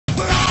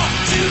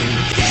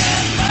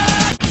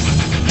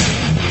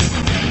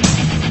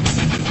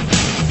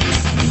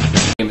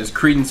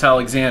Credence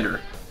Alexander,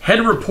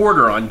 head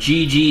reporter on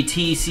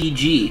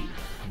GGTCG.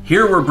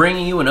 Here we're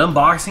bringing you an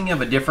unboxing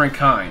of a different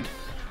kind.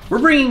 We're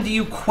bringing to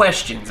you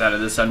questions out of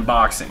this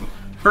unboxing.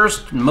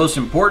 First and most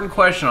important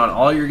question on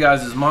all your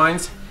guys'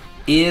 minds,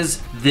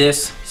 is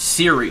this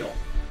cereal?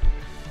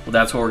 Well,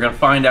 that's what we're going to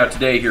find out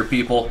today here,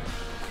 people.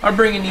 I'm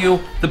bringing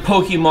you the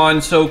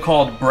Pokemon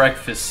so-called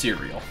breakfast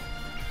cereal.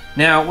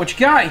 Now, what you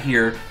got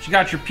here is you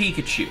got your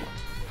Pikachu.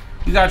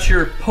 You got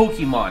your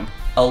Pokemon,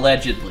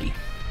 allegedly.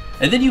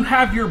 And then you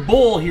have your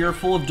bowl here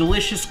full of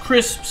delicious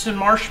crisps and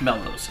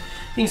marshmallows.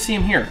 You can see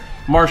them here.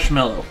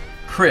 Marshmallow,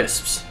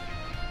 crisps.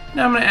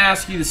 Now I'm going to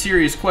ask you the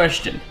serious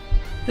question.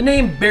 The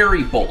name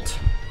Berry Bolt.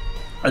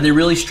 Are they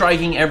really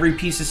striking every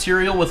piece of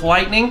cereal with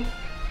lightning?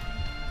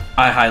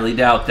 I highly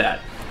doubt that.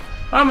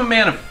 I'm a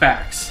man of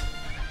facts.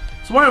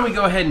 So why don't we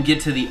go ahead and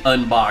get to the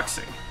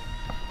unboxing.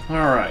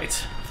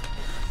 Alright.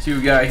 See what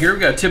we got here. We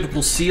got a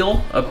typical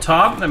seal up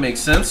top. That makes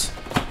sense.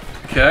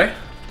 Okay.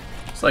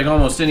 It's like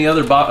almost any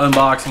other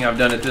unboxing I've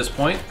done at this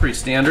point. Pretty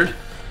standard.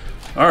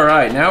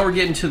 Alright, now we're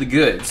getting to the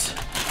goods.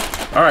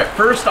 Alright,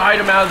 first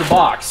item out of the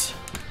box.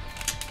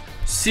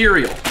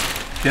 Cereal.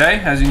 Okay,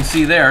 as you can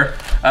see there.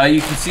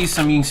 You can see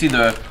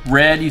the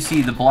red, you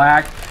see the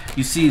black,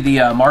 you see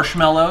the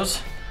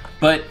marshmallows.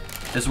 But,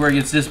 this is where it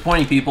gets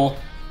disappointing, people.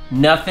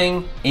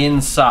 Nothing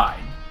inside.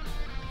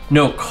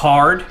 No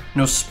card,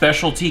 no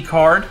specialty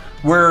card.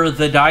 Where are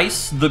the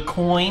dice, the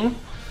coin?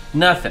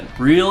 Nothing.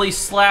 Really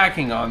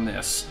slacking on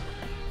this.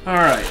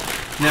 Alright,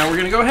 now we're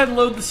going to go ahead and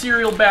load the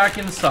cereal back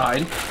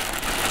inside.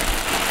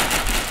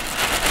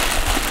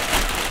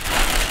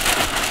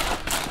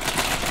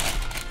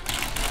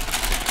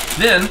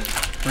 Then,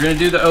 we're going to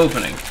do the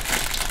opening.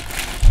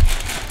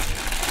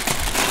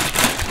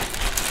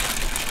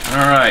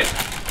 Alright,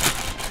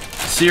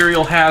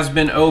 cereal has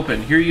been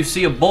opened. Here you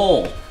see a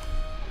bowl.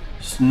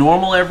 Just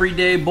normal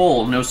everyday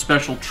bowl. No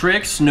special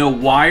tricks, no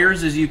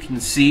wires as you can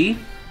see.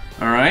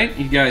 Alright,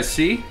 you guys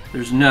see?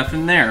 There's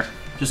nothing there.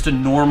 Just a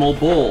normal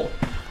bowl.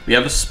 We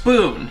have a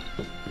spoon.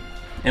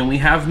 And we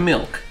have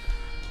milk.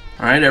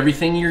 Alright,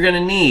 everything you're going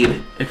to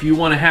need if you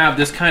want to have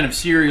this kind of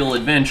cereal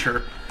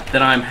adventure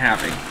that I'm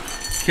having.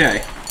 Okay.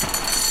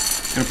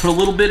 I'm going to put a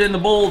little bit in the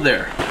bowl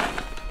there.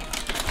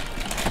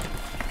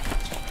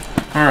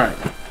 Alright.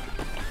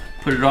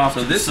 Put it off.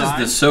 So this is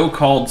the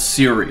so-called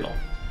cereal.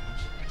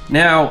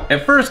 Now,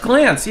 at first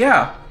glance,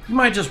 yeah, you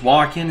might just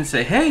walk in and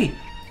say, hey,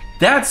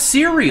 that's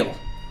cereal.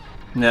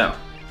 No,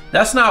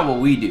 that's not what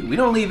we do. We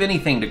don't leave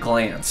anything to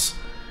glance.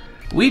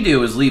 What we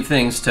do is leave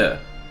things to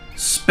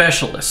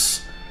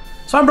specialists.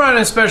 So I brought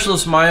in a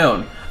specialist of my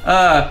own.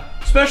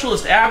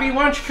 Specialist Abby,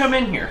 why don't you come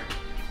in here?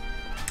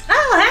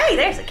 Oh, hey,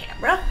 there's a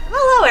camera.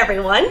 Hello,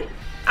 everyone.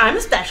 I'm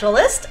a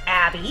specialist,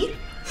 Abby.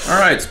 All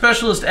right,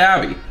 Specialist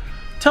Abby.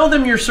 Tell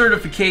them your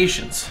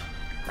certifications.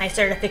 My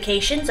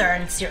certifications are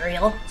in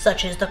cereal,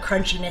 such as the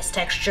crunchiness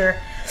texture,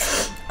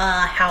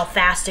 how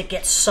fast it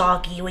gets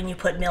soggy when you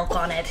put milk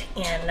on it,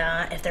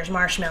 and if there's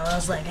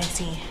marshmallows, like I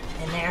see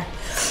in there,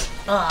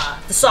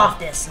 the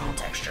softness and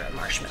texture of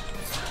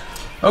marshmallows.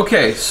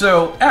 Okay,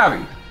 so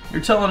Abby,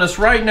 you're telling us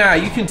right now,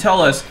 you can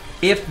tell us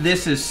if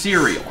this is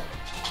cereal.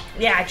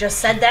 Yeah, I just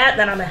said that,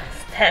 then I'm gonna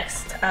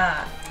text,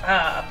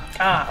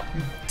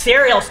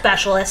 cereal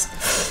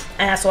specialist,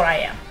 and that's what I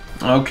am.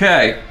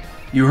 Okay,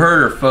 you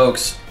heard her,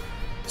 folks.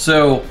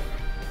 So,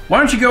 why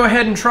don't you go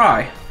ahead and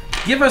try?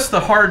 Give us the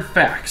hard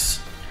facts.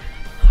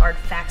 Hard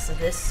facts of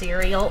this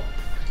cereal.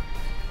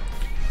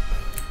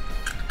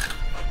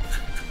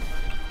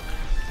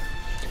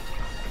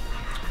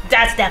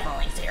 That's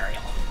definitely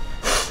cereal.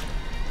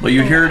 Well,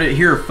 you heard it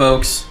here,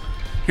 folks.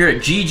 Here at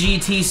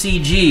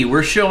GGTCG,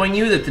 we're showing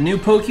you that the new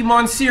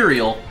Pokemon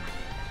cereal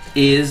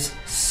is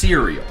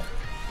cereal.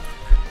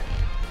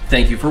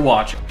 Thank you for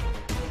watching.